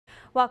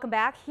Welcome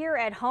back. Here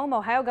at home,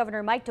 Ohio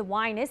Governor Mike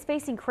DeWine is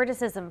facing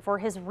criticism for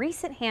his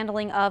recent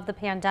handling of the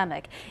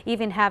pandemic,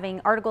 even having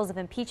articles of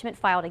impeachment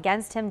filed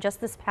against him just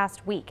this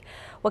past week.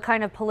 What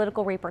kind of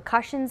political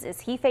repercussions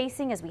is he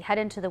facing as we head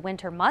into the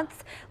winter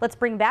months? Let's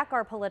bring back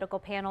our political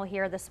panel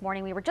here this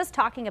morning. We were just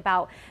talking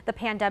about the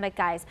pandemic,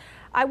 guys.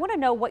 I want to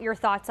know what your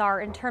thoughts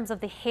are in terms of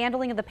the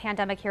handling of the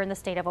pandemic here in the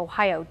state of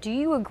Ohio. Do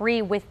you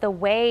agree with the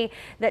way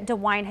that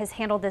DeWine has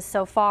handled this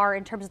so far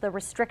in terms of the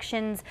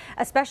restrictions,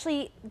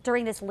 especially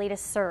during this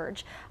latest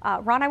surge?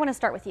 Ron, I want to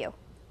start with you.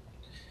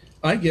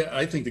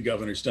 I think the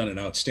governor's done an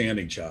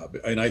outstanding job,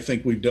 and I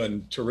think we've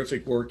done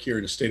terrific work here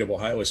in the state of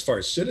Ohio as far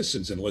as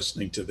citizens in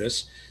listening to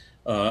this.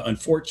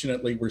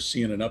 Unfortunately, we're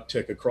seeing an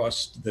uptick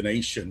across the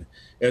nation,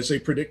 as they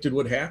predicted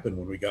would happen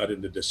when we got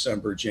into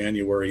December,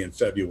 January, and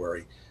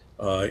February.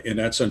 And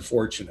that's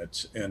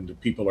unfortunate, and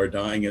people are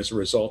dying as a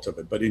result of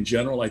it. But in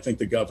general, I think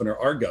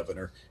our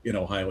governor in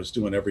Ohio, is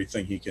doing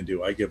everything he can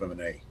do. I give him an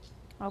A.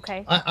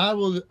 Okay. I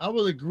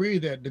will agree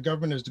that the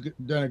governor's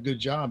done a good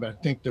job. I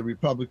think the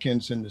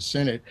Republicans in the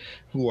Senate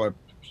who are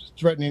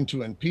threatening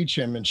to impeach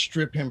him and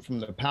strip him from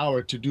the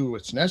power to do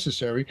what's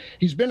necessary.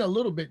 He's been a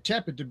little bit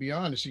tepid, to be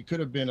honest. He could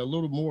have been a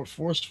little more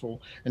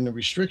forceful in the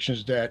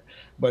restrictions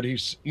but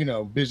he's,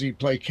 busy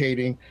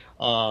placating,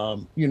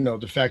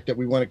 the fact that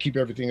we want to keep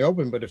everything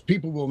open. But if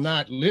people will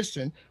not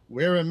listen,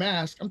 wear a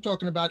mask. I'm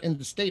talking about in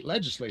the state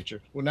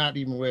legislature will not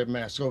even wear a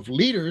mask. So if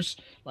leaders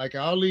like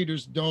our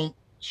leaders don't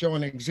show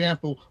an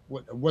example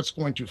what's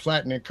going to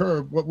flatten the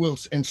curve, what we'll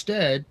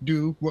instead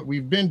do, what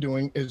we've been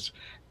doing, is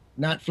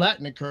not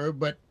flatten the curve,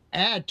 but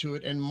add to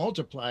it and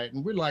multiply it.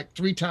 And we're like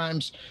 3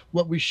 times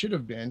what we should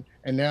have been.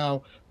 And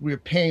now we're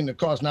paying the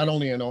cost, not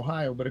only in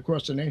Ohio, but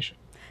across the nation.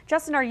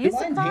 Justin, are you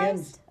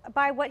surprised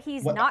by what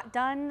he's not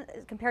done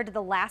compared to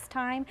the last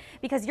time?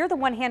 Because you're the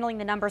one handling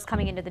the numbers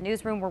coming into the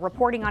newsroom. We're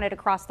reporting on it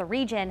across the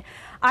region.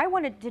 I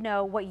wanted to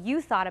know what you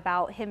thought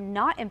about him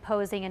not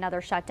imposing another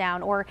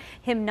shutdown, or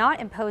him not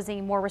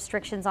imposing more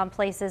restrictions on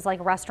places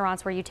like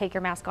restaurants where you take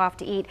your mask off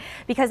to eat.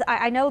 Because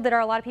I know that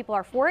a lot of people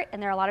are for it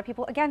and there are a lot of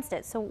people against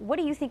it. So what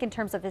do you think in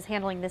terms of his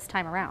handling this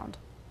time around?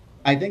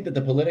 I think that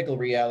the political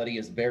reality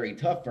is very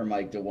tough for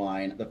Mike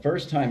DeWine. The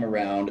first time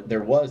around,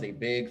 there was a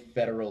big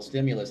federal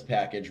stimulus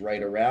package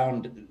right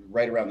around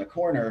the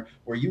corner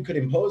where you could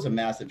impose a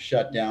massive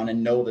shutdown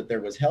and know that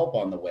there was help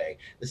on the way.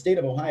 The state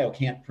of Ohio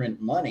can't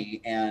print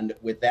money, and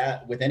with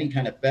any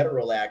kind of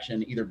federal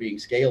action either being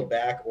scaled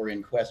back or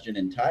in question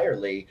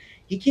entirely,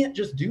 he can't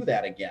just do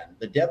that again.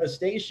 The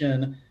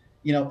devastation,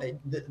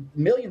 the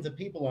millions of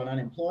people on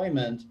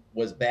unemployment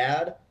was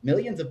bad.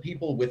 Millions of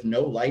people with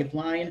no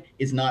lifeline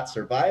is not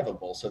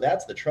survivable. So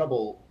that's the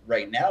trouble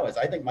right now, is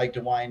I think Mike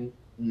DeWine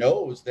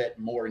knows that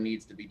more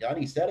needs to be done.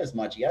 He said as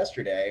much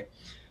yesterday,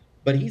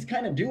 but he's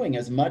kind of doing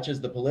as much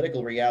as the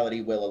political reality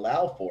will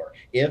allow for.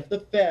 If the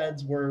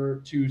feds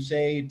were to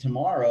say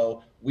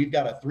tomorrow, we've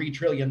got a $3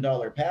 trillion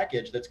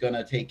package that's going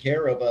to take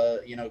care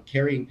of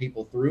carrying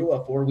people through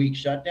a 4-week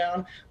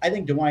shutdown, I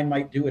think DeWine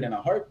might do it in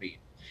a heartbeat.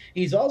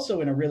 He's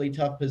also in a really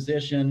tough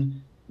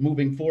position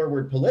moving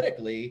forward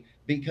politically,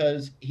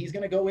 because he's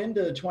going to go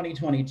into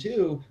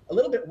 2022 a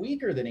little bit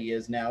weaker than he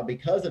is now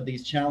because of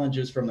these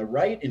challenges from the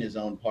right in his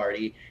own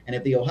party. And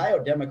if the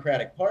Ohio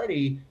Democratic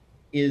Party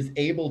is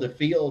able to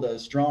field a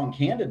strong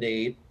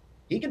candidate,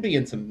 he could be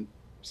in some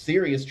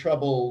serious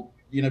trouble,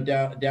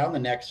 down the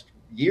next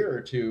year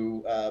or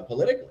two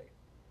politically.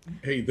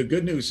 Hey, the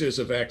good news is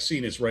a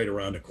vaccine is right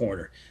around the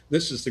corner.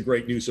 This is the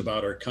great news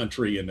about our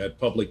country and that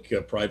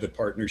public-private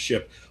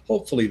partnership.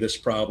 Hopefully this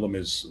problem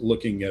is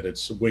looking at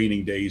its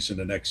waning days in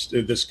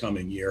this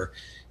coming year.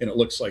 And it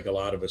looks like a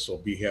lot of us will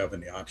be having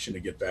the option to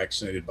get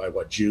vaccinated by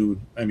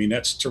June? I mean,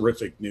 that's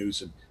terrific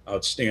news and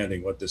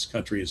outstanding what this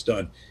country has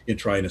done in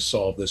trying to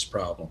solve this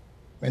problem.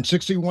 And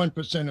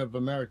 61% of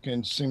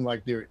Americans seem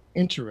like they're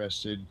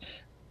interested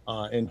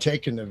in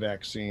taking the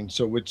vaccine.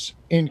 So it's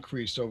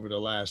increased over the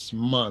last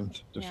month,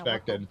 the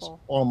fact that it's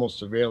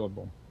almost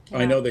available. Yeah.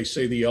 I know they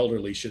say the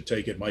elderly should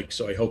take it, Mike,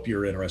 so I hope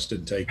you're interested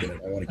in taking it.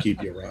 I want to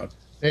keep you around.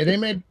 They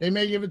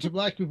may give it to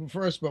black people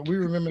first, but we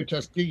remember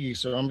Tuskegee,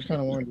 so I'm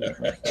kind of wondering.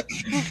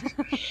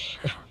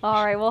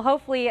 All right, well,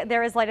 hopefully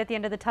there is light at the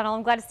end of the tunnel.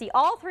 I'm glad to see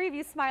all 3 of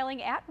you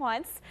smiling at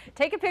once.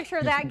 Take a picture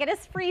of that, get a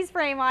freeze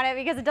frame on it,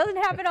 because it doesn't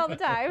happen all the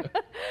time.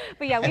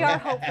 But yeah, we are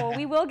hopeful.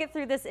 We will get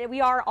through this.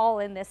 We are all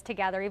in this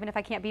together, even if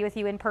I can't be with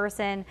you in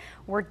person.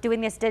 We're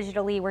doing this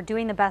digitally. We're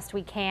doing the best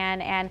we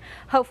can, and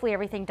hopefully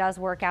everything does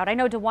work out. I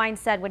know DeWine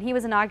said when he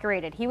was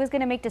inaugurated, he was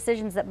going to make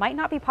decisions that might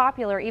not be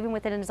popular even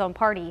within his own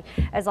party,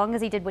 as long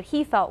as he did what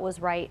he felt was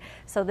right.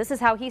 So this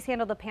is how he's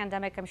handled the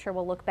pandemic. I'm sure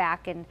we'll look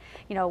back and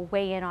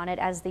weigh in on it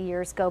as the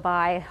years go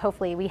by.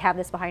 Hopefully we have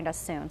this behind us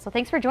soon. So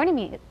thanks for joining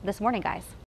me this morning, guys.